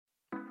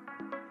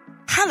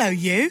Hello,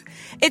 you.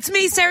 It's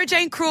me, Sarah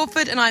Jane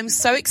Crawford, and I'm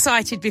so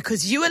excited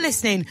because you are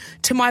listening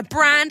to my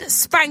brand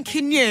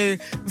spanking new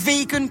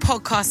vegan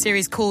podcast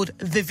series called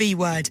The V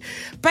Word.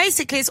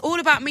 Basically, it's all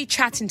about me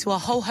chatting to a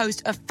whole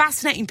host of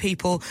fascinating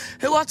people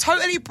who are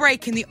totally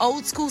breaking the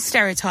old school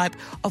stereotype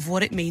of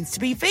what it means to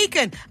be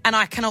vegan, and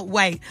I cannot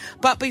wait.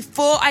 But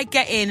before I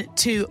get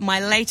into my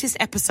latest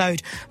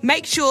episode,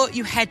 make sure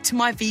you head to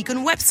my vegan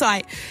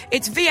website.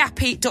 It's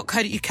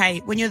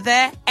vappy.co.uk. When you're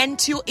there,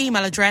 enter your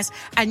email address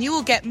and you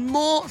will get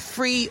more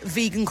free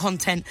vegan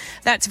content.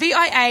 That's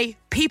viappi.co.uk.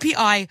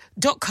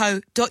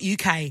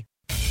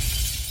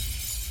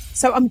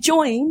 So I'm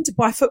joined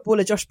by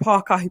footballer Josh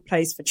Parker, who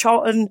plays for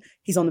Charlton.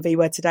 He's on the V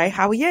Word today.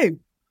 How are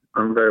you?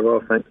 I'm very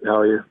well, thank you.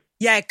 How are you?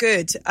 Yeah,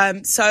 good.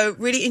 So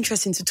really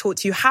interesting to talk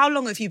to you. How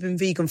long have you been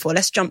vegan for?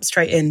 Let's jump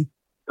straight in.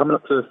 Coming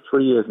up to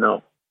 3 years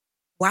now.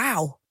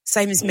 Wow.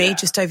 Same as me,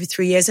 just over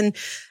 3 years. And,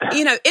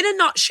 you know, in a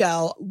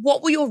nutshell,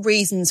 what were your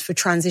reasons for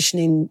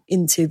transitioning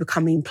into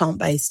becoming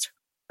plant-based?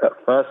 At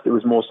first, it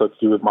was more so to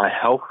do with my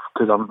health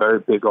because I'm very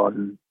big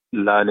on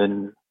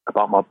learning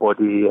about my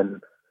body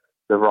and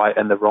the right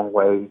and the wrong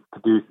way to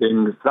do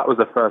things. That was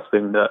the first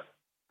thing that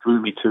drew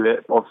me to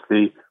it.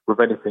 Obviously, with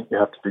anything, you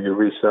have to do your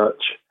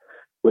research,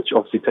 which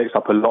obviously takes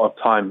up a lot of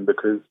time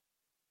because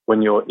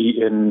when you're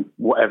eating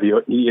whatever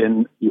you're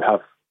eating, you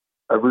have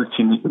a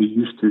routine that you're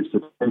used to. So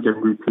to change your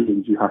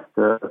routines, you have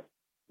to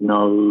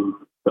know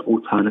the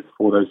alternatives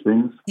for those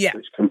things,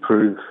 which can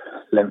prove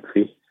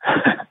lengthy.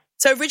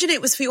 So originally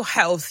it was for your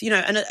health, you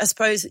know, and I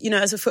suppose, you know,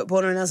 as a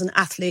footballer and as an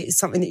athlete, it's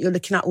something that you're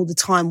looking at all the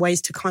time,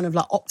 ways to kind of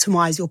like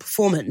optimize your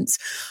performance.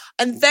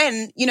 And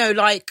then, you know,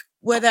 like,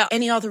 were there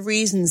any other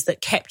reasons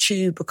that kept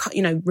you,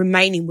 you know,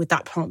 remaining with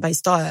that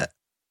plant-based diet?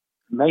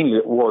 Mainly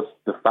it was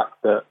the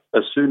fact that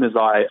as soon as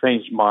I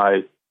changed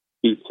my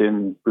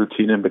eating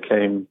routine and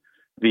became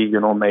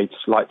vegan or made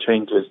slight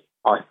changes,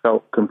 I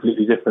felt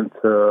completely different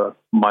to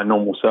my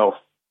normal self.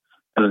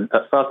 And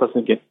at first I was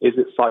thinking, is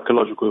it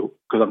psychological?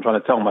 Because I'm trying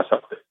to tell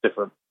myself that it's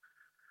different.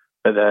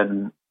 But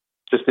then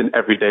just in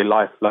everyday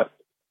life, like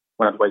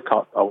when I'd wake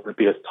up, I wouldn't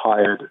be as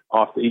tired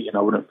after eating.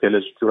 I wouldn't feel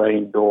as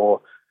drained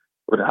or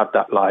wouldn't have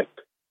that like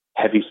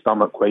heavy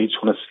stomach where you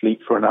just want to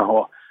sleep for an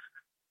hour.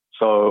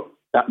 So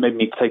that made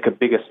me take a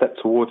bigger step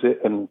towards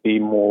it and be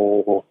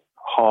more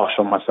harsh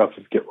on myself,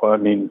 if you get what I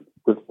mean,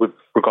 with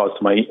regards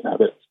to my eating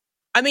habits.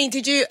 I mean,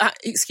 did you,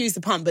 excuse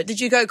the pun, but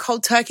did you go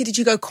cold turkey? Did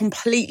you go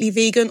completely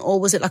vegan or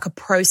was it like a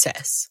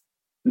process?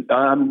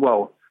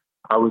 Well,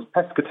 I was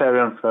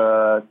pescatarian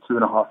for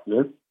 2.5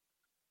 years.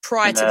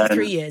 Prior to the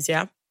 3 years,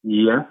 yeah?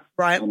 Yeah.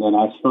 Right. And then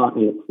I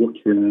started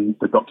watching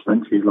the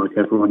documentaries like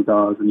everyone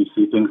does, and you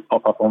see things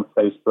pop up on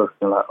Facebook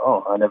and you're like,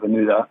 oh, I never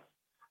knew that.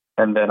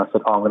 And then I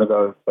said, oh, I'm going to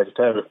go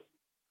vegetarian.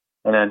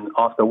 And then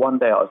after one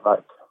day, I was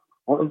like,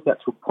 what is the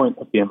actual point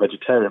of being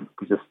vegetarian?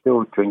 Because you're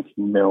still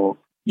drinking milk,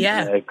 eating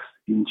eggs,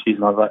 eating cheese.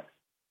 And I was like,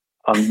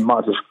 I might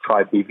as well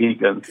try to be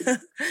vegan.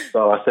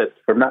 So I said,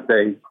 from that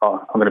day, I'm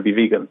going to be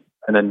vegan.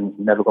 And then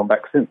never gone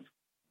back since.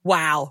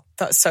 Wow,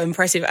 that's so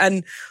impressive.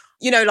 And,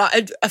 you know,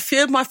 like a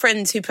few of my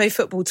friends who play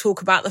football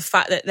talk about the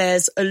fact that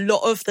there's a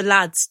lot of the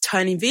lads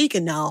turning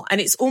vegan now.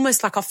 And it's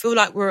almost like I feel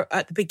like we're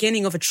at the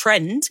beginning of a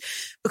trend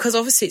because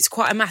obviously it's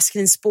quite a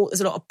masculine sport.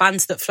 There's a lot of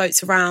banter that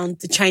floats around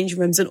the changing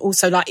rooms and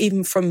also like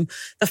even from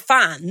the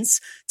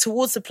fans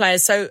towards the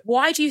players. So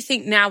why do you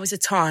think now is a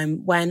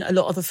time when a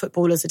lot of the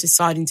footballers are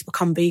deciding to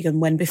become vegan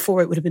when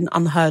before it would have been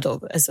unheard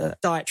of as a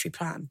dietary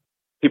plan?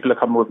 People are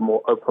coming with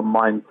more open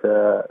mind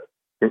to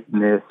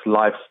fitness,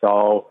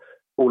 lifestyle,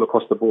 all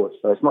across the board.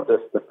 So it's not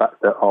just the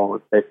fact that,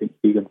 oh, they think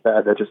vegan's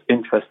better. They're just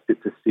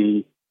interested to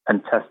see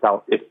and test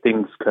out if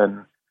things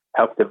can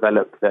help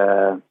develop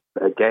their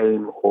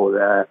game or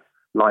their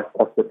life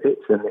off the pitch.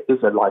 And it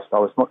is a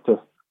lifestyle. It's not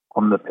just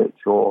on the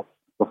pitch or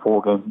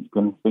before games. You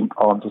can think,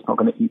 oh, I'm just not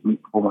going to eat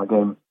meat before my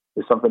game.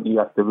 It's something you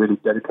have to really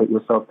dedicate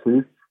yourself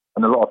to.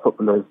 And a lot of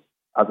footballers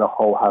as a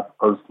whole have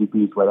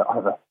OCDs, where they're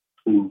either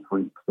clean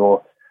freaks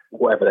or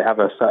whatever. They have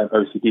a certain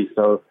OCD.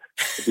 So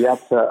to be able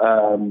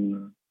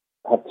to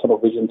have tunnel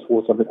vision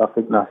towards something, I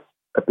think that's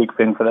a big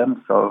thing for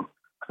them. So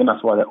I think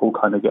that's why they're all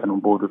kind of getting on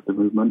board with the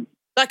movement.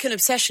 Like an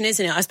obsession,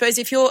 isn't it? I suppose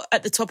if you're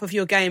at the top of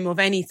your game of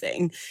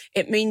anything,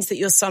 it means that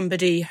you're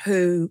somebody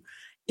who,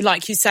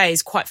 like you say,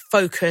 is quite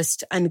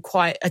focused and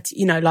quite,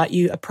 you know, like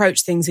you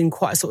approach things in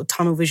quite a sort of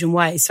tunnel vision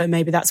way. So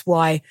maybe that's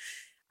why.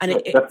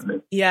 And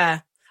definitely.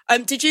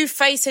 Did you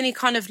face any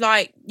kind of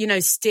like, you know,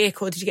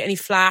 stick or did you get any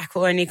flack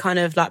or any kind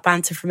of like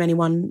banter from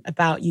anyone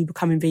about you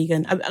becoming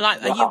vegan?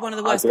 Like, are you one of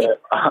the worst people?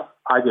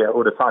 I get it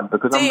all the time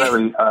because I'm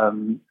very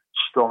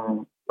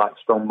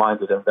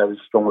strong-minded and very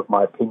strong with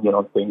my opinion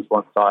on things.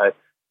 Once I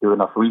do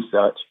enough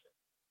research,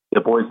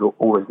 the boys will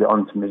always get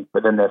onto me,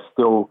 but then they're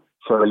still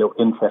show a little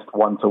interest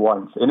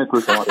one-to-one. So in a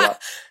group, I might be like,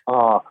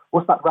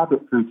 what's that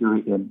rabbit food you're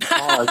eating? Is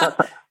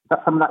that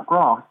some of that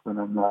grass? And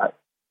I'm like,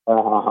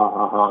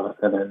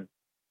 and then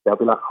they'll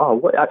be like, oh,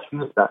 what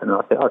actually is that? And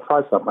I say, oh,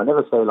 try some. I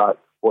never say like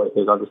what it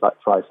is. I just like,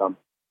 try some.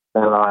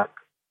 And they're like,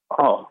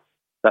 oh,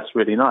 that's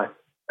really nice.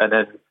 And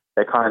then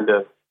they kind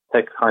of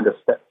take a kind of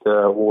step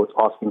towards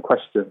asking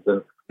questions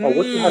and,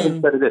 what do you have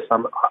instead of this?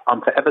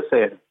 I'm forever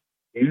saying,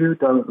 you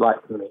don't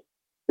like me.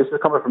 This is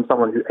coming from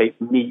someone who ate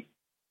meat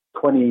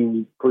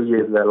 23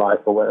 years of their life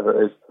or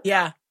whatever it is.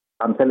 Yeah.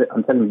 I'm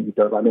telling you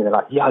don't like me. They're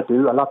like, yeah, I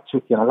do. I love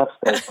chicken. I love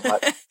steak. I'm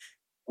like,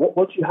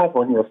 what do you have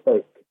on your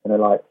steak? And they're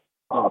like,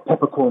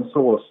 peppercorn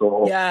sauce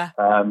or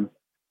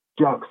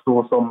jack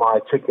sauce on my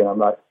chicken. I'm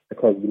like,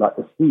 okay, you like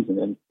the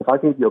seasoning. If I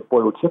gave you a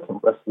boiled chicken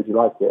breast, would you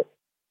like it?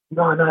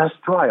 No, that's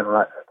dry. I'm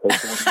like, okay,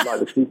 so what do you like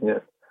the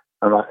seasoning?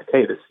 I'm like,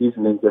 okay, the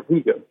seasonings are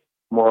vegan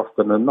more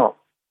often than not.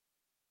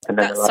 And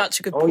then that's such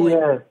a good point.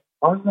 Yeah,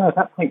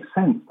 that makes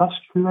sense. That's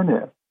true, isn't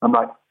it? I'm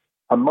like,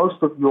 and most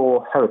of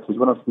your heritage,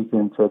 when I'm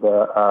speaking to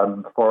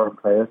the foreign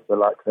players,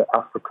 like the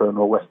African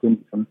or West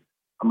Indian,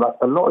 I'm like,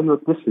 a lot of your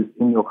dishes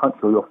in your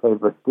country, or your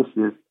favourite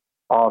dishes,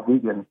 are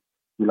vegan.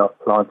 You love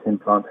plantain,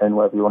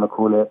 whatever you want to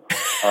call it.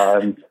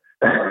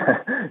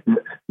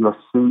 Your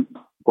soup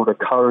or the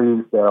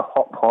curries, the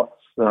hot pots.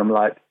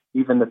 Like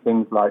even the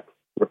things like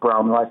the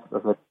brown rice.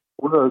 Like,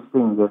 all those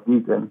things are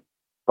vegan,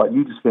 but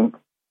you just think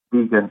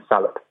vegan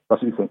salad.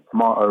 That's what you think.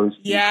 Tomatoes,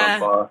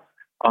 cucumber,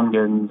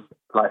 onions.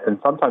 Like, and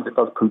sometimes it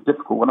does prove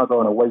difficult. When I go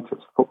on a away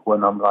trip to football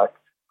and I'm like,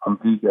 I'm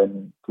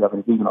vegan. Do you have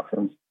any vegan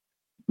options?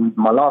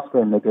 My last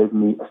game, they gave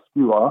me a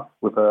skewer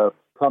with a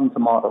plum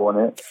tomato on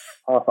it,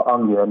 half an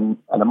onion,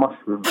 and a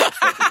mushroom.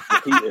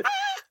 Repeated.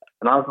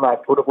 And I was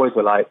like, all the boys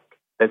were like,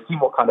 they've seen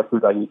what kind of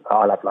food I eat.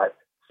 I'll have like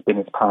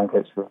spinach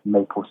pancakes with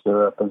maple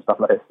syrup and stuff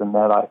like this. And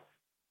they're like,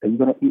 are you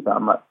going to eat that?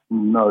 I'm like,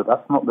 no,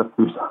 that's not the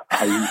food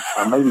I eat.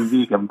 I may be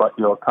vegan, but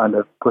you're kind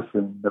of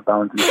pushing the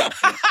boundaries.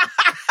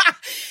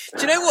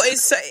 Do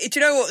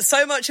you know what?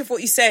 So much of what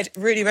you said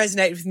really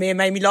resonated with me and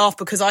made me laugh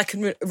because I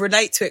can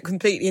relate to it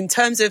completely. In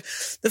terms of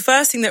the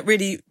first thing that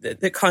really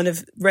that kind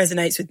of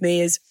resonates with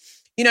me is,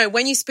 you know,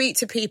 when you speak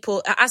to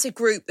people as a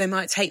group, they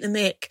might take the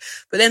mick,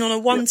 but then on a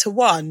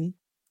one-to-one,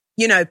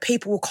 you know,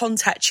 people will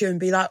contact you and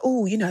be like,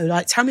 oh, you know,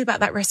 like, tell me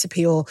about that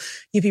recipe, or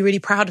you'd be really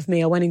proud of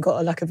me. I went and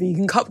got a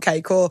vegan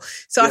cupcake.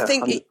 I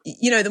think,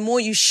 you know, the more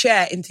you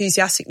share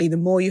enthusiastically, the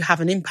more you have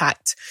an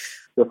impact.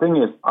 The thing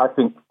is, I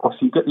think,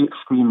 obviously, you get the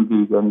extreme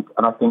vegans,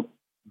 and I think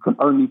you can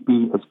only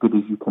be as good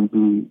as you can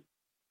be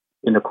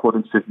in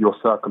accordance with your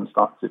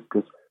circumstances,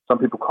 because some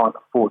people can't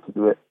afford to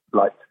do it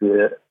like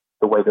the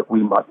way that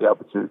we might be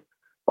able to.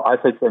 But I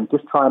say to them,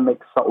 just try and make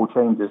subtle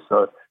changes.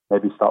 So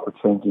maybe start with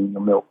changing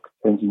your milk,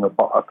 changing your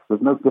butter, because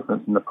there's no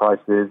difference in the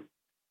prices, you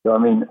know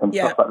what I mean, and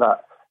stuff like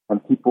that.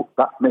 And people,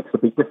 that makes a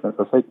big difference.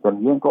 I say to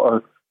them, you ain't got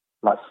to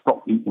like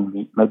stop eating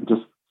meat. Maybe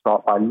just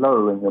start by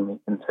lowering your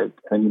meat intake,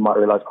 and then you might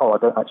realize, I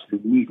don't actually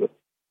need it.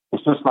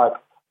 It's just like,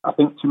 I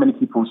think too many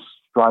people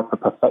strive for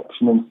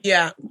perfection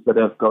instead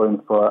of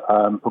going for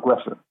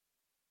progression.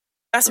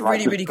 That's a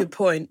really, really good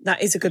point.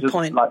 That is a good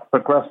point. Like,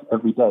 progress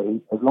every day.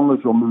 As long as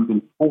you're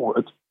moving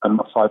forward and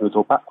not sideways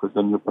or backwards,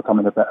 then you're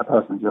becoming a better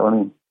person. Do you know what I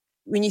mean?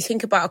 When you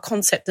think about a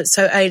concept that's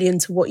so alien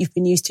to what you've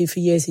been used to for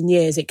years and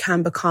years, it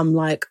can become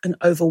like an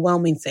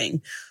overwhelming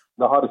thing.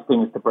 The hardest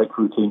thing is to break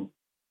routine.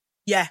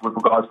 Yeah. With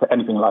regards to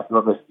anything, like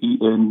whether it's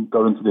eating,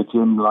 going to the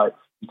gym, like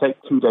you take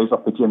 2 days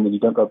off the gym and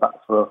you don't go back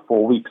for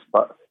 4 weeks.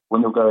 But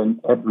when you're going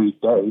every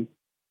day,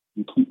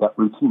 you keep that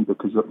routine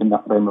because you're in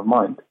that frame of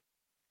mind.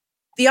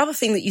 The other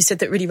thing that you said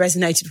that really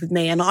resonated with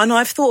me, and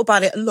I've thought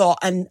about it a lot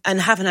and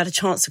haven't had a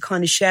chance to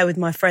kind of share with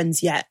my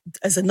friends yet,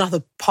 as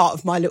another part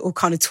of my little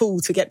kind of tool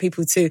to get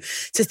people to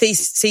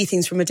see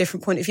things from a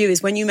different point of view,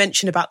 is when you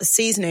mentioned about the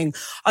seasoning.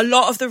 A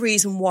lot of the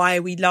reason why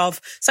we love,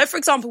 so for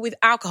example, with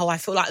alcohol, I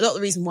feel like a lot of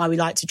the reason why we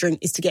like to drink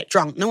is to get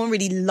drunk. No one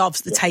really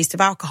loves the taste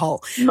of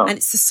alcohol. No. And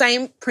it's the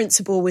same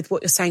principle with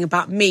what you're saying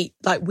about meat.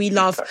 Like, we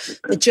love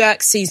the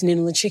jerk seasoning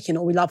on the chicken,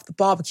 or we love the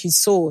barbecue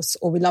sauce,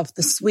 or we love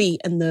the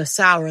sweet and the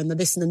sour and the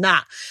this and the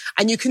that.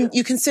 And you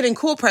can still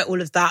incorporate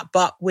all of that,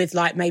 but with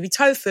like maybe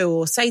tofu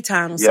or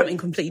seitan or something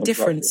completely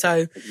different.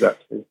 So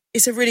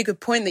it's a really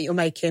good point that you're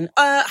making.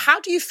 How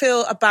do you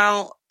feel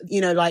about, you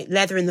know, like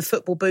leather in the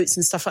football boots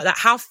and stuff like that?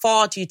 How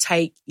far do you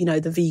take, you know,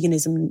 the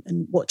veganism,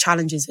 and what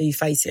challenges are you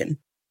facing?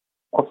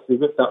 Obviously,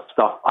 with that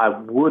stuff, I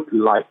would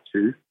like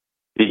to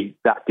be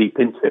that deep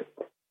into it,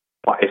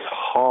 but it's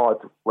hard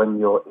when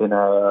you're in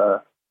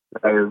a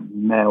very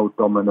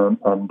male-dominant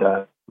and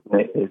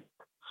dominated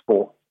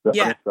sport.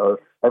 Yeah. So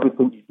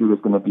everything you do is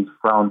going to be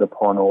frowned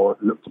upon or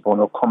looked upon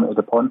or commented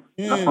upon.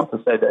 That's not to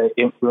say that it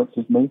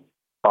influences me,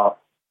 but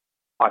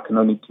I can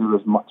only do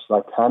as much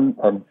as I can.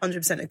 And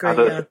 100% agree.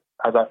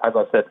 As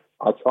I said,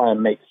 I try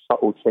and make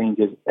subtle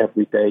changes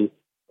every day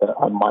that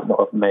I might not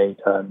have made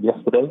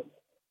yesterday.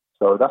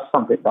 So that's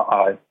something that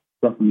I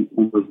definitely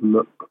always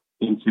look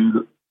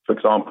into. For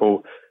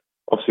example,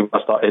 obviously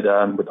when I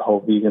started with the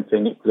whole vegan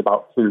thing, it was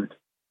about food.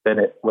 Then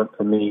it went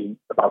for me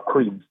about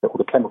creams, all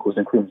the chemicals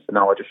in creams. So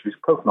now I just use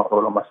coconut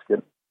oil on my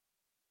skin.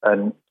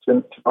 And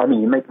I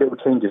mean, you make little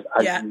changes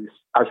as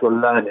you're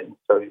learning.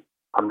 So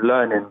I'm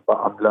learning, but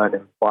I'm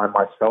learning by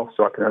myself.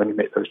 So I can only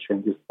make those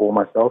changes for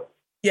myself.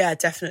 Yeah,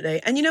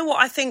 definitely. And you know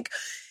what? I think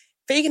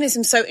veganism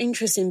is so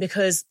interesting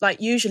because,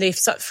 like, usually,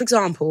 for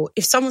example,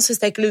 if someone says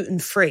they're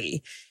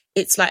gluten-free,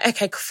 it's like,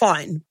 okay,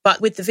 fine.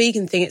 But with the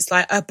vegan thing, it's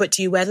like, but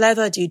do you wear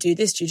leather? Do you do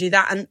this? Do you do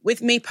that? And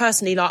with me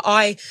personally, like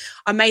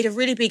I made a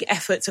really big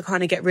effort to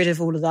kind of get rid of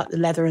all of that, the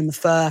leather and the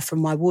fur from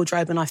my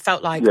wardrobe. And I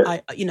felt like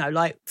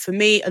like for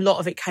me, a lot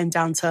of it came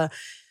down to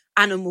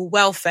animal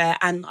welfare,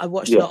 and I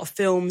watched a lot of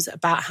films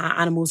about how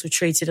animals were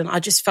treated, and I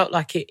just felt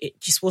like it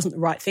just wasn't the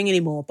right thing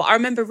anymore. But I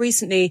remember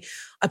recently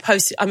I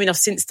posted, I mean, I've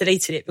since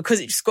deleted it because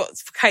it just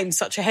became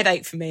such a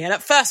headache for me. And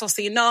at first I was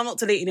thinking, no, I'm not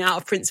deleting it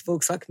out of principle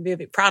because I can be a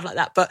bit proud like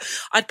that. But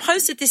I'd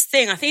posted this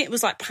thing, I think it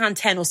was like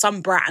Pantene or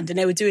some brand, and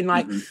they were doing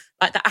like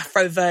the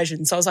Afro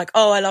version. So I was like,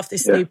 oh, I love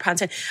this new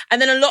Pantene.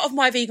 And then a lot of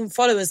my vegan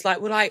followers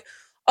were like,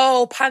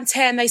 oh,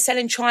 Pantene, they sell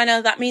in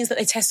China. That means that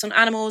they test on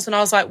animals. And I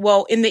was like,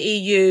 well, in the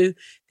EU,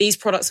 these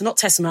products are not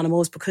tested on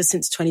animals because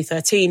since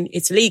 2013,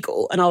 it's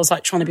illegal. And I was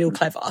like trying to be all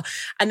clever.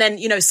 And then,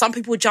 some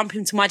people would jump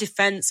into my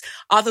defense.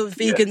 Other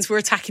vegans were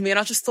attacking me. And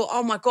I just thought,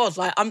 oh my God,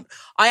 like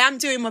I am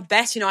doing my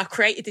best. I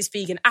created this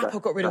vegan app. I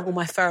got rid of all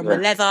my fur and my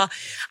leather.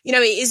 It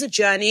is a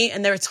journey.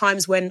 And there are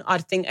times when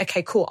I'd think,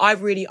 okay, cool, I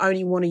really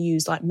only want to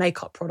use like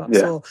makeup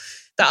products or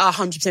that are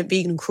 100%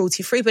 vegan and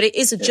cruelty free, but it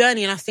is a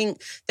journey. And I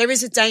think there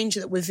is a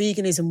danger that with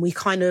veganism, we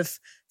kind of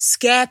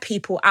scare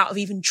people out of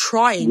even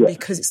trying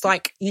because it's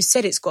like you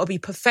said, it's got to be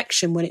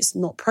perfection when it's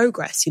not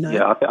progress,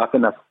 Yeah, I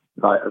think that's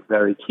like a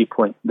very key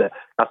point there.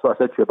 That's what I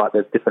said to you about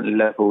there's different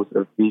levels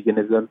of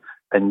veganism,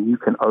 and you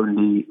can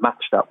only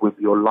match that with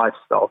your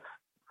lifestyle.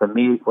 For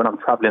me, when I'm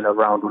traveling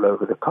around all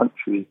over the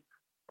country,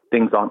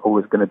 things aren't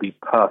always going to be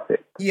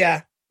perfect.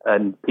 Yeah.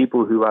 And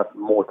people who have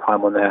more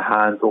time on their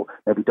hands or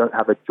maybe don't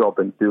have a job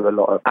and do a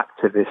lot of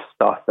activist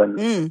stuff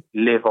and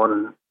live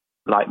on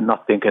like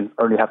nothing and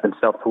only have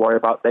themselves to worry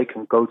about, they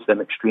can go to them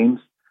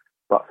extremes.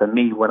 But for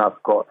me, when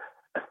I've got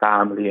a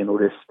family and all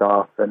this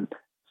stuff and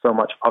so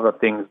much other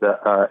things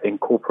that are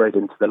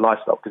incorporated into the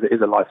lifestyle, because it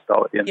is a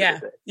lifestyle at the end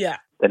of the day,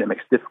 then it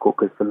makes it difficult.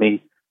 Because for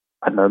me,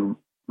 I know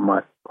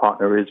my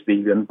partner is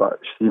vegan, but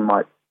she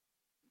might,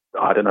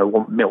 I don't know,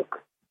 want milk.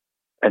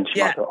 And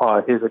she might say,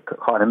 oh, here's a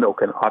carton of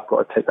milk, and I've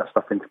got to take that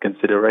stuff into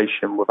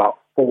consideration without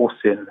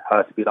forcing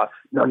her to be like,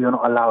 no, you're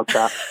not allowed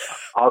that.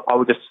 I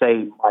would just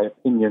say my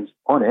opinions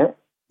on it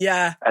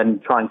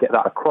and try and get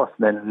that across,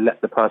 and then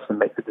let the person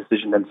make the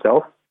decision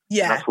themselves.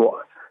 Yeah.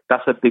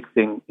 That's a big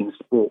thing in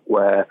sport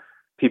where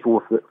people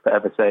will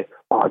forever say,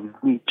 oh, you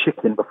need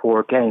chicken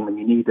before a game and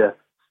you need a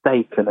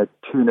steak and a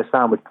tuna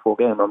sandwich before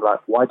a game. I'm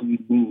like, why do you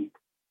need?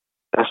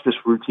 That's just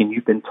routine.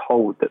 You've been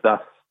told that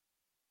that's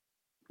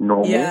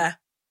normal. Yeah.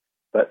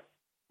 But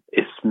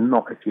it's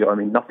not, if you know what I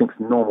mean. Nothing's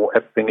normal.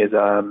 Everything is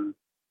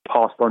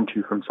passed on to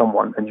you from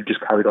someone, and you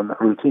just carried on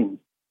that routine.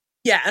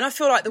 Yeah, and I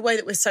feel like the way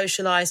that we're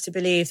socialised to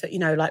believe that,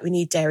 like we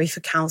need dairy for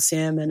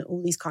calcium and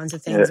all these kinds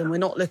of things, and we're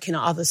not looking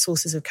at other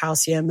sources of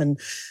calcium. And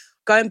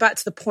going back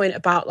to the point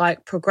about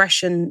like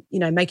progression,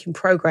 making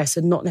progress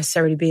and not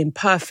necessarily being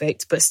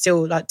perfect, but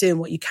still like doing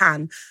what you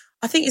can,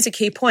 I think is a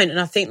key point. And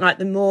I think like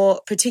the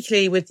more,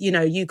 particularly with,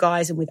 you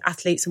guys and with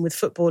athletes and with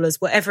footballers,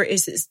 whatever it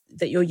is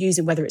that you're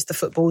using, whether it's the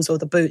footballs or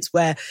the boots,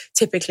 where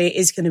typically it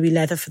is going to be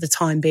leather for the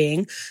time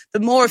being, the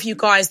more of you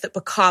guys that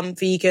become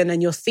vegan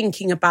and you're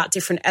thinking about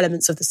different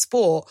elements of the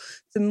sport,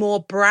 the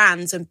more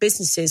brands and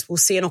businesses will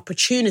see an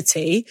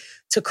opportunity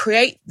to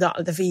create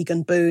the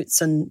vegan boots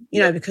and,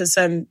 because,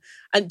 and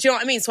do you know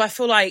what I mean? So I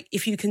feel like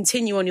if you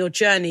continue on your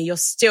journey, you're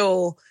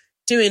still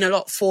doing a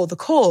lot for the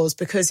cause,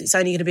 because it's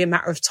only going to be a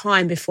matter of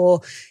time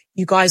before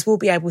you guys will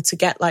be able to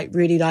get like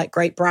really like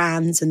great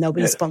brands, and there'll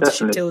be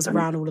sponsorship deals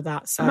around all of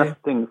that. So and that's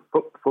the thing,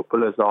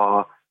 footballers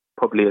are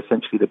probably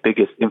essentially the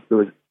biggest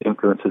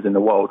influencers in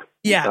the world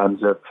in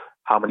terms of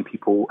how many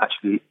people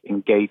actually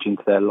engage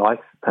into their life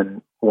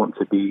and want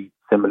to be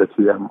similar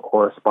to them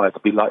or aspire to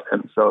be like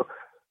them. So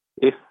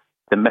if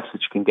the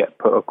message can get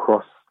put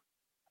across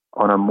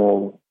on a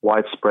more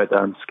widespread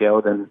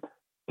scale, then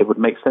it would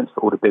make sense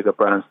for all the bigger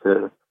brands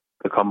to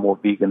become more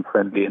vegan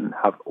friendly and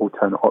have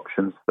alternate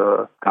options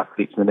for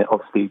athletes. And it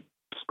obviously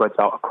spreads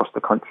out across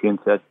the country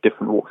into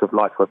different walks of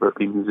life, whether it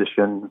be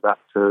musicians,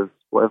 actors,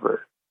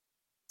 whatever.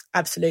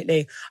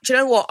 Absolutely. Do you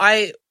know what?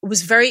 I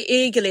was very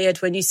eagerly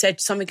when you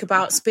said something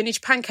about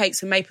spinach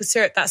pancakes and maple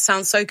syrup. That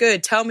sounds so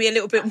good. Tell me a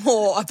little bit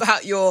more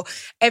about your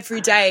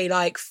everyday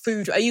like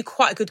food. Are you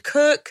quite a good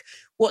cook?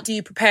 What do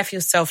you prepare for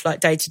yourself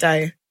like day to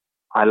day?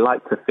 I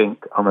like to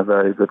think I'm a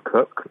very good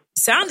cook.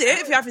 Sound it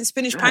if you're having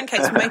spinach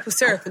pancakes with maple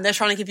syrup and they're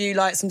trying to give you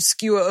like some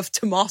skewer of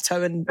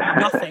tomato and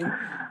nothing.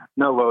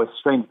 No, well, it's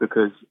strange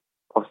because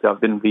obviously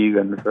I've been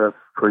vegan for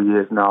 3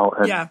 years now.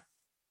 And as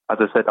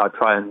I said, I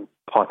try and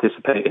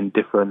participate in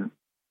different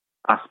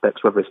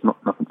aspects, whether it's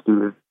nothing to do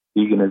with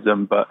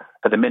veganism. But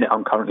at the minute,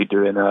 I'm currently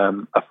doing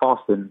a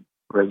fasting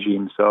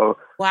regime. So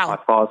I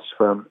fast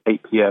from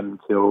 8 p.m.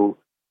 till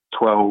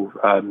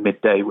 12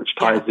 midday, which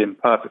ties in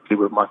perfectly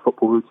with my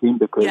football routine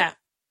because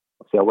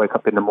obviously I wake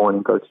up in the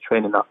morning, go to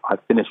training. I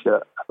finish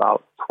at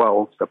about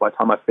 12. So by the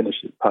time I finish,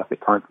 it's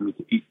perfect time for me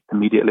to eat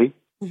immediately.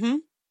 Mm-hmm.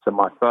 So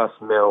my first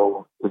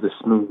meal is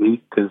a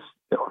smoothie because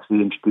it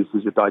obviously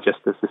introduces your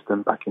digestive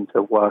system back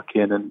into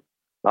working and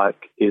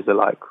is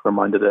a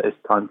reminder that it's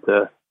time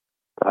to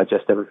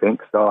digest everything.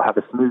 So I'll have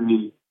a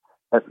smoothie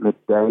at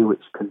midday,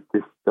 which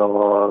consists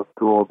of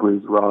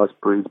strawberries,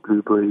 raspberries,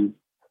 blueberries,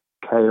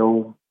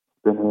 kale,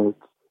 spinach,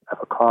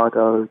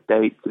 avocado,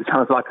 dates. It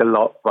sounds like a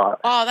lot, but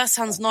that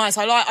sounds nice.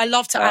 I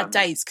love to add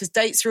dates, because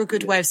dates are a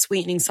good way of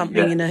sweetening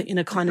something in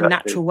a kind of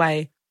natural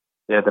way.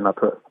 Yeah, then I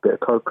put a bit of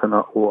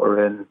coconut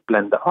water in,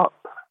 blend it up.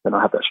 Then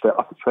I have that straight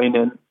after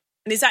training.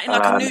 And is that in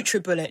like a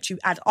NutriBullet? You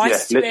add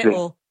ice to it,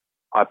 or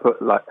I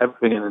put like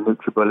everything in a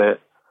NutriBullet,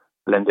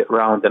 blend it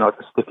round, then I'll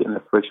just stick it in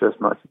the fridge so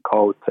it's nice and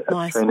cold. Take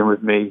that training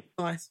with me.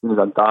 Nice. As soon as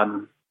I'm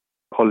done,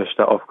 polish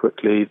that off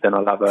quickly. Then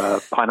I'll have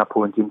a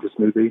pineapple and ginger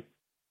smoothie.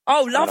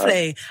 Oh,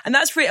 lovely. And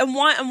that's really, and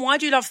why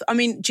do you love, I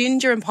mean,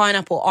 ginger and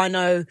pineapple, I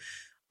know,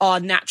 are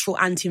natural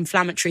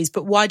anti-inflammatories,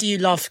 but why do you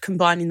love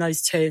combining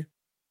those two?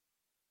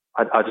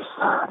 I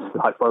just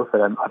like both of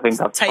them. I think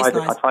I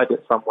tried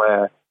it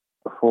somewhere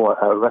before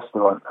at a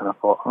restaurant, and I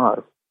thought,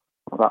 it's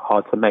not that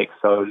hard to make.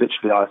 So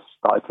literally I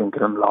started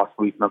drinking them last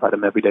week, and I've had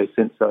them every day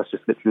since. So it's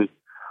just literally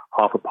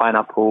half a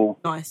pineapple.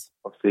 Nice.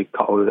 Obviously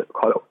cut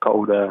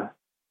all the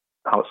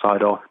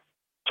outside off,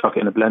 chuck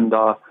it in a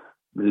blender,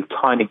 a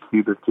tiny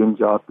cube of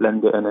ginger,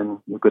 blend it, and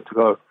then you're good to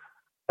go.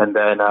 And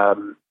then I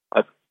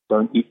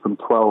don't eat from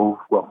 12.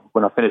 Well,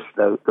 when I finish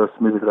those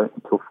smoothies, I don't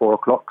eat until 4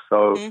 o'clock.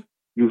 So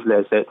usually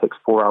I say it takes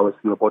 4 hours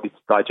for your body to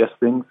digest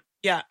things.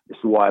 Yeah. This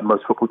is why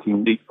most football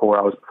teams eat 4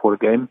 hours before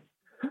the game.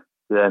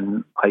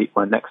 Then I eat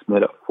my next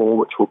meal at 4,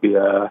 which will be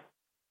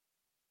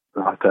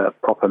like a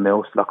proper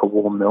meal, so like a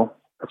warm meal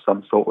of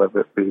some sort,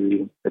 whether it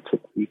be a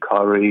chickpea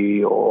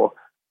curry or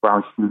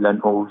brown stew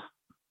lentils,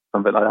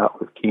 something like that,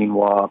 with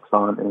quinoa,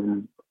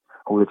 plantain,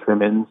 all the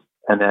trimmings.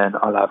 And then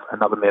I'll have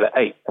another meal at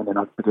 8, and then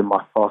I'll begin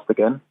my fast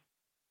again.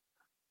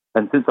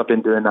 And since I've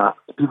been doing that,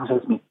 people say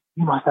to me,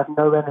 "You must have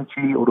no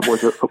energy." All the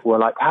boys at football are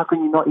like, "How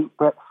can you not eat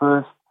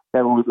breakfast?"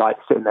 They're all like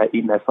sitting there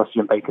eating their sausage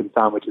and bacon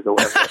sandwiches or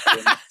whatever.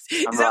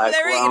 Is that what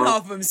they're eating,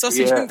 half of them?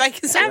 Sausage and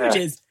bacon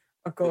sandwiches?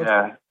 Yeah. Oh, God.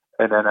 Yeah.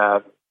 And then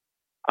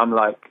I'm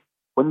like,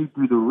 when you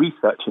do the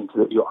research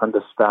into it, you'll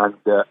understand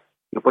that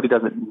your body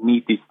doesn't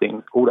need these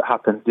things. All that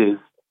happens is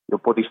your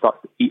body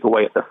starts to eat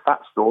away at the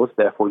fat stores,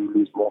 therefore you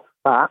lose more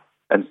fat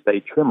and stay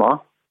trimmer.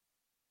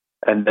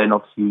 And then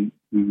obviously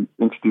you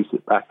introduce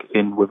it back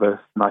in with a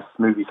nice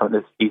smoothie,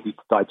 something that's easy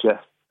to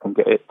digest and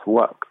get it to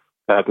work,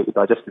 get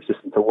your digestive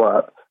system to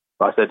work.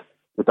 But I said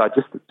the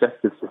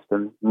digestive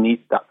system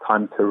needs that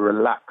time to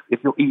relax. If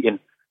you're eating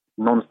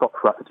non-stop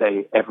throughout the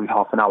day, every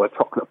half an hour,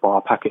 chocolate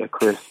bar, packet of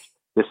crisps,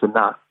 this and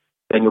that,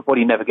 then your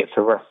body never gets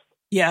a rest.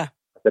 Yeah.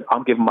 I said,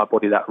 I'm giving my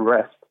body that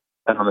rest.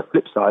 And on the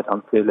flip side,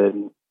 I'm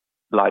feeling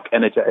like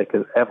energetic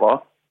as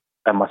ever.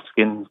 And my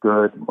skin's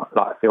good.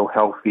 Like I feel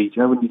healthy. Do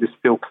you know when you just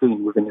feel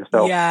clean within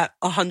yourself? Yeah,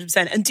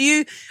 100%. And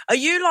are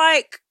you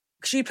like,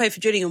 because you play for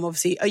Gillingham,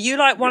 obviously, are you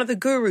like one of the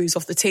gurus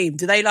of the team?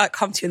 Do they like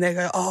come to you and they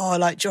go, "Oh,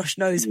 like Josh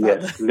knows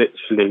about Yes,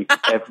 literally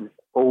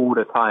all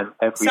the time,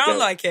 every day. Sound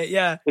like it,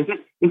 yeah. Is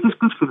this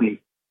good for me?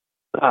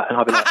 And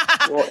I'll be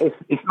like, well,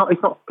 it's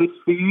not good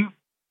for you,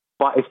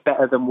 but it's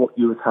better than what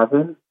you was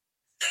having.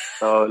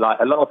 So like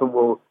a lot of them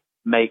will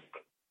make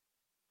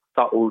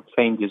subtle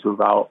changes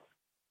without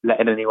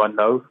letting anyone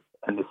know.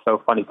 And it's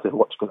so funny to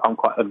watch because I'm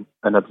quite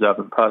an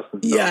observant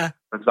person. So, yeah.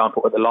 For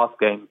example, at the last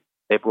game,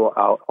 they brought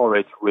out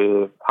porridge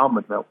with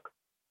almond milk.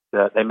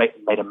 They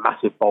made a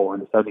massive bowl,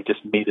 and it's only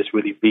just me that's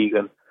really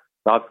vegan.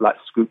 So I've like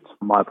scooped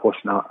my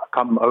portion out. I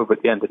come over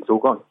at the end, and it's all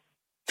gone.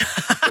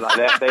 So,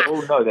 like, they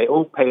all know, they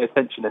all pay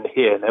attention and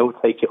hear, and they all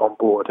take it on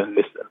board and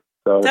listen.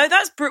 So no,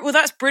 that's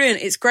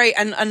brilliant. It's great,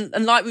 and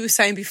like we were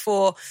saying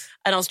before,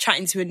 and I was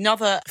chatting to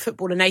another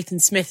footballer, Nathan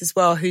Smith, as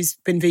well, who's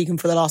been vegan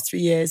for the last 3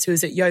 years, who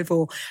was at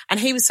Yeovil, and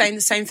he was saying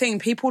the same thing.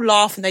 People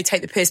laugh and they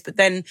take the piss, but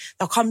then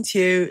they'll come to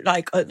you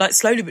like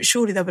slowly but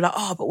surely. They'll be like,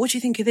 "Oh, but what do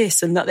you think of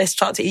this?" And that they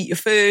start to eat your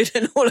food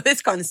and all of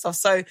this kind of stuff.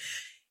 So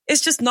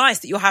it's just nice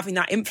that you're having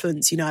that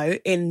influence, you know,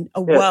 in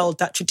a world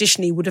that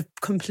traditionally would have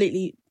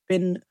completely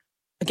been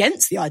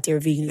against the idea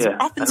of veganism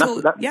up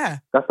until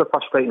That's the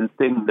frustrating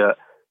thing, that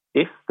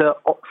if the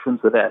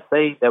options were there,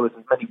 say there was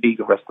as many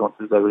vegan restaurants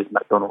as there is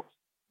McDonald's,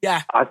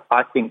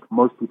 I think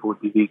most people would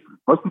be vegan.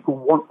 Most people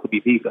want to be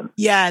vegan.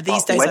 Yeah,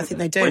 these days I think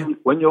they do.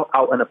 When you're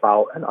out and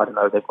about, and I don't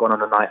know, they've gone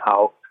on a night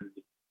out, and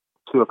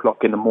 2 o'clock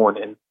in the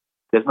morning,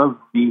 there's no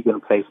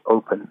vegan place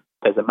open.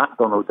 There's a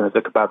McDonald's and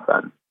there's a kebab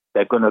van.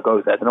 They're going to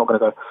go there. They're not going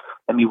to go,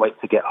 let me wait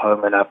to get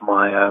home and have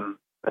my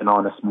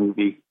banana smoothie.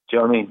 Do you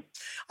know what I mean?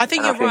 I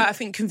think you're right. I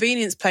think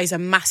convenience plays a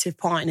massive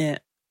part in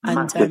it.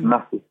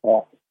 Massive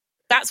part.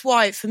 That's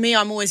why, for me,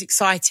 I'm always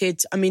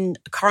excited. I mean,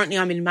 currently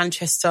I'm in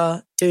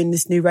Manchester doing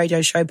this new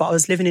radio show, but I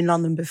was living in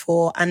London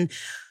before. And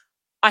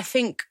I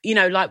think, you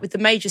know, like with the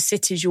major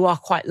cities, you are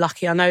quite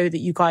lucky. I know that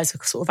you guys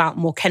are sort of out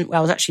more Kent way.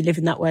 I was actually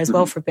living that way as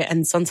well for a bit.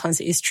 And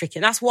sometimes it is tricky.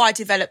 And that's why I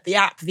developed the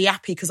Appy,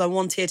 because I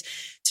wanted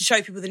to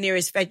show people the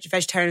nearest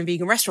vegetarian and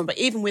vegan restaurant. But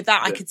even with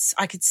that,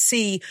 I could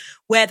see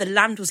where the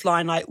land was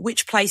lying, like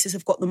which places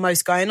have got the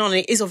most going on. And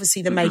it is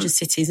obviously the major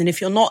cities. And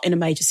if you're not in a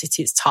major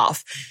city, it's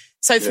tough.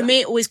 So for me,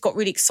 it always got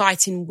really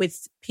exciting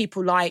with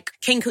people like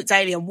King Cook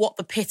Daily and What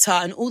the Pitta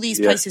and all these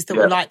places that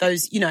were like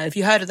those, you know, have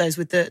you heard of those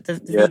with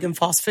the vegan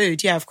fast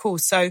food? Yeah, of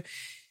course. So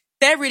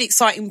they're really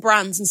exciting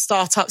brands and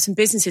startups and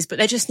businesses, but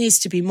there just needs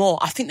to be more.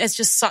 I think there's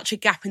just such a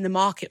gap in the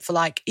market for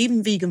like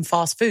even vegan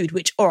fast food,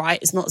 which, all right,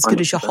 is not as good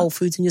 100%. as your Whole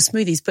Foods and your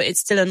smoothies, but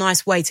it's still a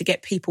nice way to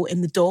get people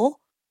in the door.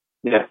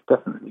 Yeah,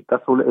 definitely.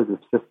 That's all it is.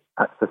 It's just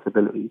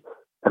accessibility.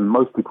 And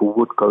most people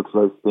would go to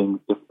those things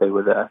if they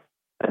were there.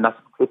 And that's,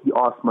 if you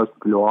ask most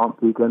people who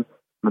aren't vegan,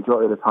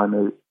 majority of the time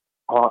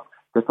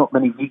there's not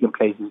many vegan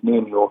places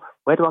near me, or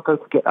where do I go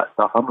to get that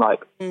stuff? I'm like,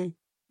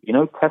 you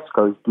know,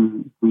 Tesco's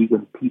do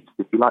vegan pizzas.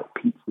 If you like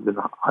pizzas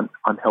and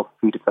unhealthy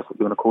food, if that's what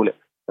you want to call it,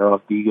 there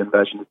are vegan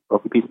versions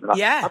of the pizza. Like,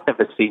 Yeah. I've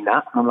never seen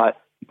that. And I'm like,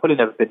 you've probably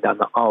never been down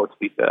the aisle, to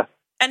be fair.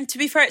 And to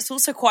be fair, it's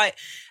also quite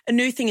a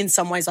new thing in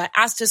some ways. Like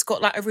Asda's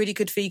got like a really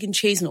good vegan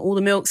cheese and all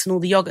the milks and all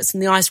the yogurts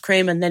and the ice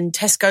cream. And then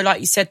Tesco, like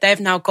you said, they've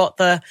now got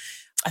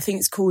I think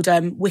it's called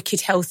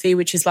Wicked Healthy,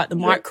 which is like the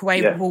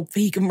microwavable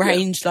vegan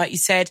range, like you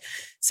said.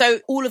 So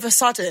all of a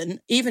sudden,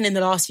 even in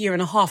the last year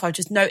and a half, I've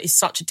just noticed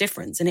such a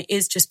difference. And it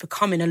is just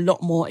becoming a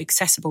lot more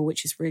accessible,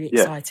 which is really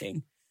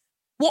exciting.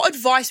 What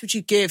advice would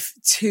you give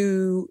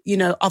to, you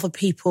know, other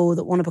people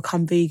that want to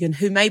become vegan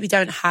who maybe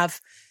don't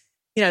have,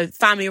 you know,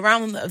 family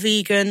around them that are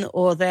vegan,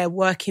 or they're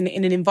working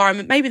in an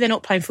environment, maybe they're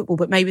not playing football,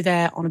 but maybe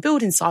they're on a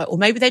building site, or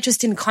maybe they're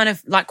just in kind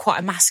of like quite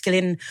a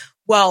masculine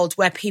world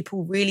where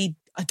people really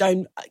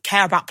don't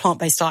care about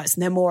plant-based diets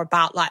and they're more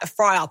about like a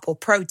fry-up or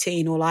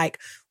protein or like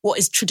what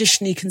is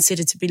traditionally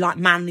considered to be like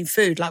manly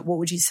food? Like, what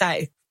would you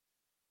say?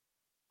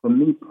 For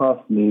me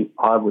personally,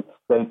 I would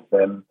say to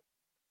them,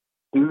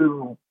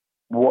 do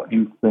what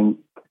you think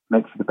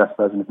makes you the best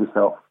version of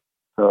yourself.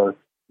 So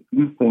if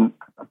you think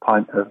a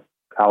pint of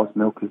cow's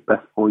milk is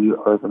best for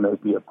you over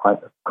maybe a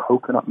pint of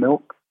coconut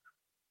milk,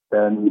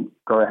 then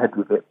go ahead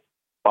with it.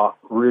 But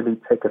really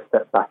take a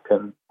step back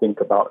and think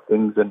about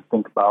things and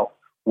think about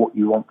what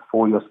you want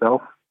for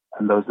yourself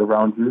and those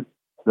around you.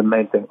 It's the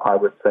main thing I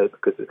would say,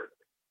 because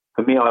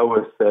for me, I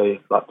always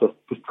say, like,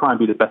 just try and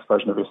be the best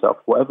version of yourself.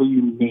 Whatever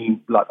you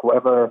need, like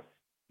whatever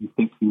you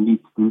think you need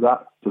to do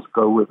that, just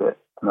go with it.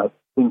 And I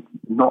think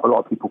not a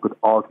lot of people could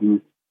argue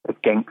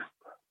against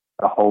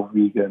the whole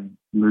vegan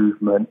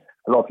movement.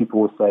 A lot of people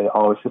will say,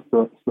 oh, it's just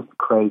a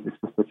craze, it's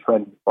just a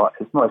trend. But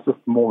it's not, it's just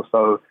more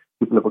so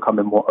people are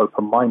becoming more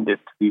open-minded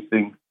to these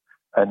things.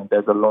 And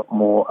there's a lot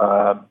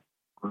more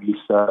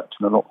research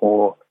and a lot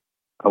more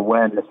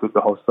awareness with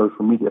the whole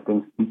social media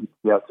things. It's easy to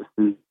be able to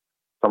see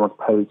someone's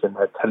page and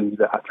they're telling you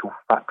the actual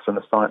facts and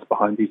the science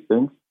behind these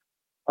things.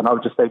 And I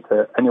would just say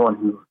to anyone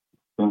who's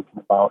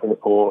thinking about it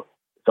or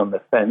is on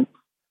the fence,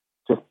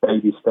 just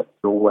baby steps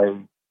your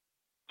way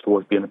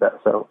towards being a better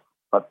self,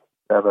 like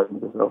better version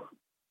of yourself.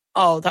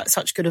 Oh, that's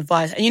such good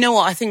advice. And you know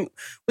what? I think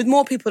with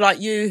more people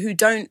like you who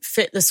don't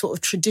fit the sort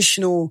of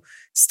traditional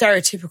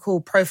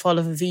stereotypical profile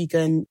of a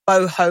vegan,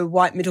 boho,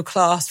 white middle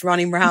class,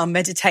 running around,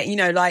 meditating, you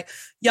know, like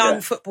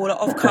young footballer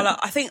of colour,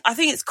 I think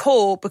it's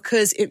cool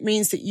because it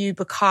means that you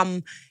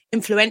become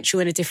influential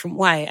in a different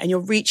way and you're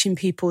reaching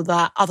people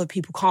that other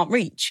people can't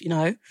reach, you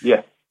know?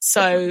 Yeah.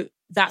 So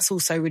that's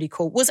also really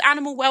cool. Was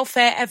animal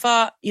welfare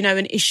ever, you know,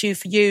 an issue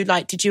for you?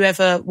 Like, did you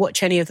ever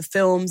watch any of the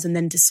films and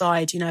then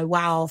decide, you know,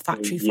 wow,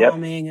 factory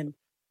farming? And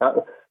I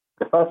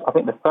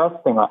think the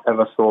first thing I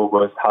ever saw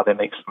was how they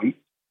make sweets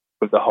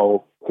with the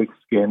whole pig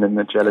skin and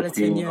the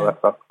gelatin and all that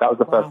stuff. That was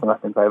the first thing I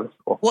think I ever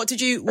saw. What did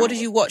you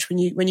watch when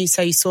you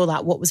say you saw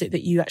that? What was it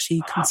that you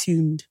actually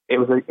consumed? It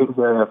was a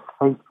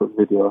Facebook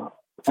video.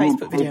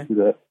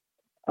 It,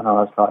 and I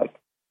was like,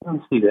 let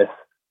me see this.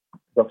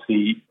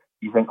 Obviously,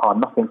 you think, oh,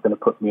 nothing's going to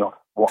put me off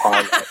what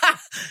I like.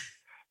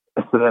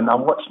 So then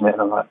I'm watching it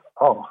and I'm like,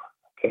 oh,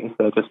 okay, so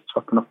they're just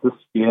chopping off the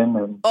skin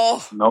and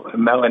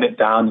melting it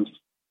down and just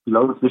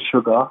loads of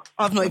sugar.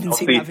 I've not even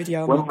seen that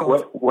video.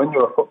 When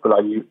you're a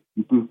footballer, you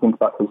do think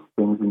about those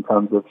things in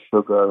terms of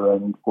sugar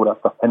and all that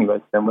stuff.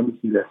 Anyways, then when you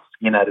see the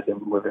skin added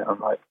in with it,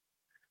 I'm like,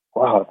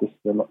 wow, this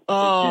is a lot.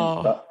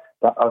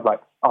 But I was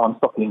like, oh, I'm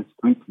stopping eating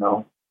sweets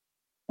now.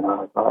 And I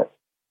was like,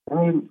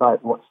 let me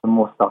watch some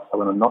more stuff.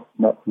 So I went on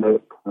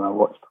Netflix and I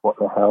watched What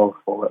the Health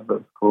or whatever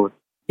it's called.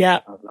 Yeah.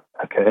 I was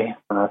like, okay,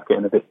 and I was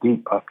getting a bit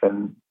deep. I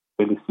can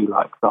really see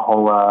like the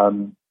whole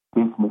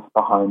business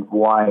behind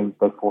why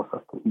they force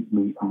us to eat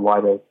meat and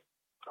why they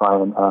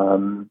try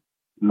and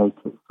make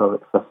it so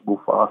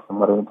accessible for us and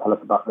why they don't tell us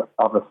about the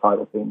other side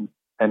of things.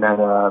 And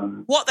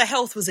then What the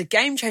Health was a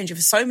game changer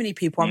for so many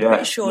people. I'm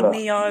pretty sure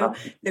Neo,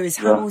 Lewis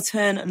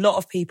Hamilton, a lot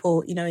of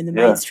people, you know, in the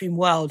mainstream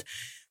world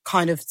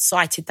kind of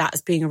cited that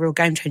as being a real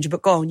game changer.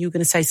 But go on, you were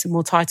going to say some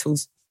more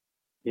titles.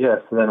 Yeah,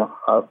 so then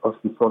I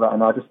obviously saw that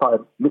and I just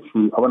started,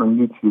 literally, I went on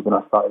YouTube and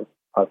I started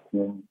typing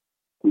in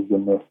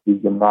vegan this,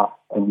 vegan that,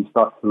 and you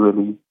start to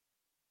really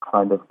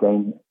kind of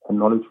gain a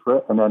knowledge for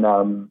it. And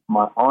then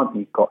my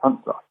auntie got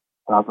cancer.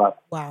 And I was like,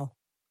 wow,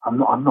 I'm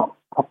not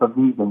proper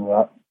vegan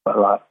yet, but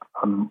like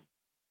I'm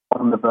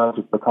on the verge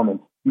of becoming.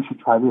 You should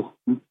try this.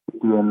 You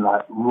should be doing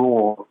like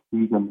raw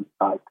vegan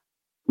like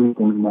food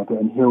things and they're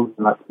getting healed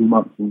in like 2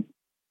 months. And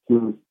she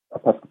was a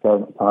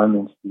pescatarian at the time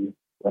and she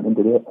went and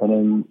did it and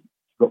then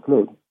she got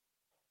cleared.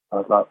 I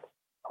was like,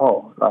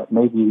 oh, like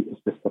maybe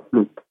it's just a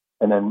fluke.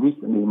 And then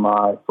recently,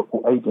 my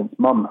football agent's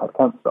mum had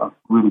cancer,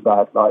 really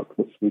bad, like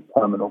literally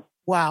terminal.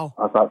 Wow.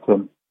 I was like to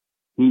him,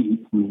 he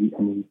eats meat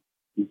and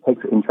he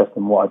takes an interest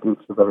in what I do,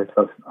 because we're very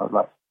close. And I was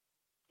like,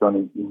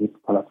 Johnny, you need to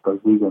tell her to go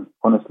vegan.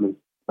 Honestly,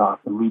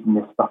 I've been reading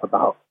this stuff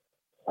about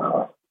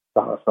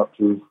stop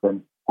juice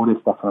and all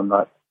this stuff, and I'm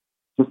like,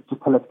 just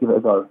tell her to give it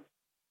a go.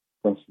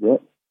 Then she did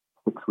it,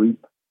 6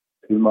 weeks,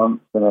 2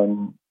 months, and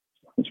then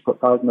I think she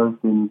got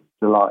diagnosed in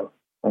July,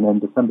 and then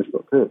December she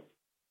got cured.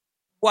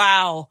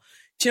 Wow.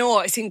 Do you know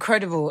what? It's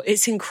incredible.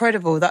 It's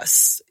incredible.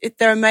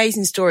 They're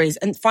amazing stories.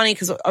 And funny,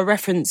 because I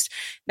referenced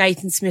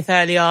Nathan Smith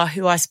earlier,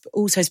 who I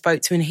also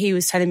spoke to, and he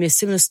was telling me a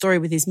similar story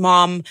with his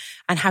mum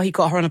and how he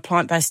got her on a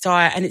plant-based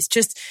diet. And it's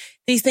just,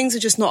 these things are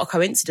just not a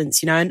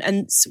coincidence,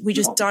 and we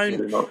just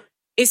don't.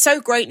 It's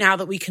so great now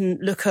that we can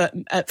look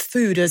at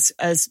food as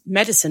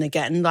medicine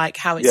again, like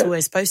how it's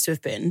always supposed to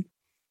have been.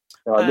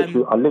 Yeah,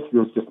 I literally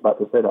was just about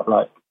to say that.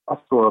 Like, I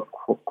saw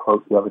a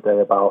quote the other day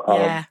about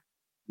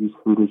use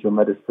food as your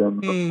medicine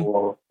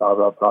before blah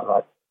blah blah.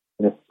 Like,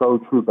 and it's so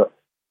true. But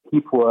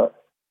people are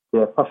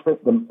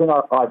frustrated. The thing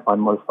I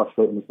find most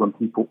frustrating is when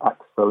people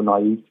act so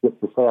naive to it.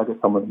 To say I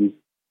get someone who's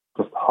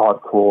just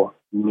hardcore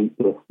meat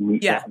this,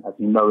 meat that, and has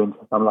no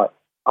interest. I'm like,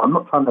 I'm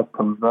not trying to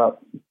convert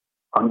you.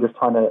 I'm just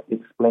trying to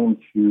explain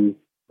to you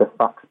the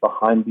facts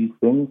behind these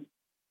things.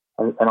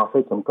 And I'll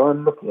say to them, go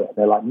and look at it.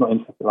 They're like, not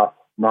interested. Like,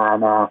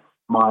 nah.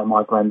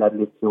 My granddad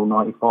lived till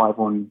 95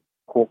 on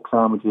pork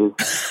sandwiches.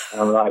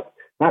 And I'm like,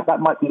 that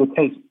might be the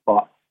case,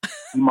 but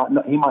he might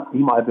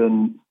have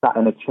been sat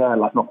in a chair,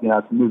 like not being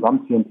able to move.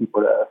 I'm seeing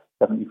people that are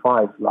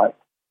 75, like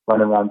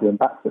running around doing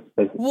backflips,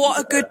 basically. What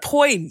a good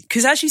point.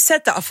 Because as you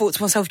said that, I thought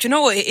to myself, do you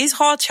know what? It is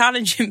hard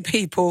challenging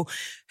people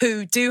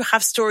who do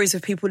have stories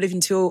of people living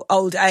to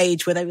old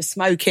age where they were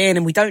smoking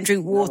and we don't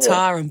drink water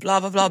and blah,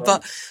 blah, blah. Yeah.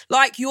 But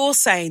like you're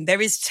saying,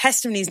 there is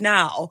testimonies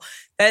now.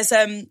 There's,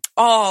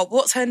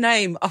 what's her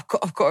name? I've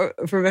got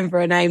to remember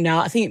her name now.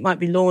 I think it might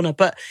be Lorna,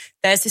 but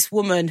there's this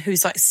woman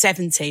who's like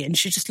 70 and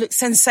she just looks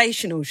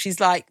sensational. She's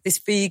like this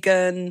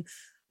vegan.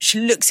 She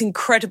looks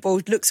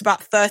incredible, looks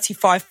about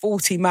 35,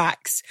 40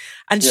 max.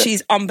 And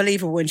she's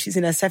unbelievable when she's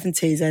in her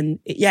 70s. And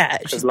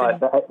she's like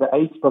the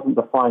age doesn't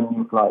define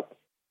you. Like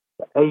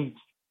the age,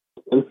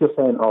 if you're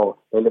saying,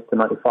 they lived to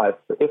 95,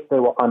 but if they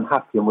were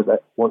unhappy and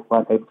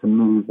weren't able to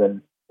move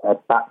and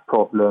had back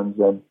problems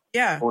and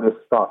all this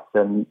stuff,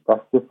 then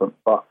that's different.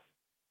 But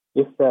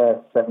if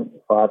they're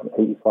 75 and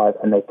 85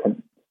 and they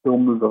can still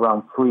move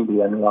around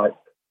freely and like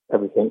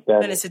everything,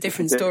 then it's a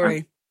different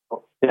story.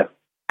 Yeah.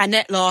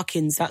 Annette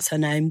Larkins, that's her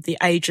name, the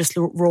ageless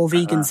raw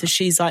vegan. So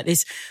she's like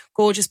this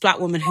gorgeous black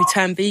woman who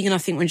turned vegan, I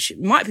think when she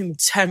might have been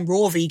turned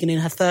raw vegan in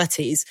her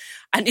 30s.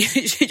 And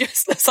she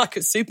just looks like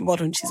a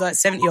supermodel and she's like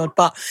 70 odd.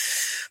 But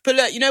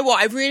look, you know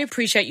what? I really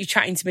appreciate you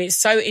chatting to me. It's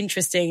so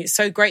interesting. It's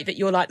so great that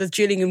you're like the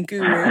Gillingham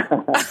guru.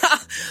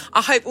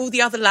 I hope all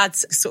the other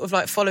lads sort of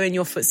like follow in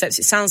your footsteps.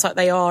 It sounds like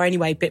they are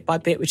anyway, bit by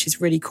bit, which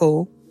is really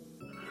cool.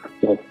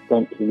 Yes,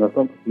 thank you. No,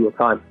 thank you for your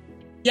time.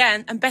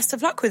 Yeah, and best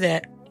of luck with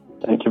it.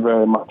 Thank you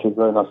very much. It's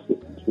very nice to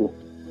listen to you.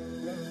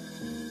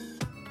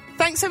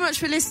 Thanks so much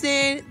for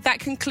listening.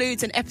 That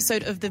concludes an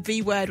episode of The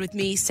V Word with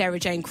me, Sarah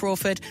Jane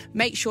Crawford.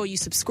 Make sure you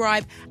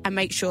subscribe and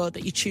make sure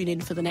that you tune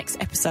in for the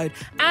next episode.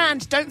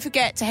 And don't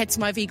forget to head to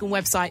my vegan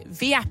website,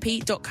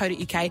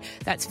 viappy.co.uk.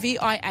 That's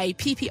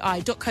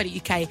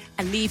viappi.co.uk,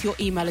 and leave your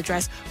email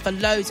address for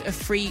loads of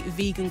free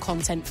vegan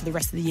content for the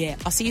rest of the year.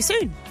 I'll see you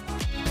soon.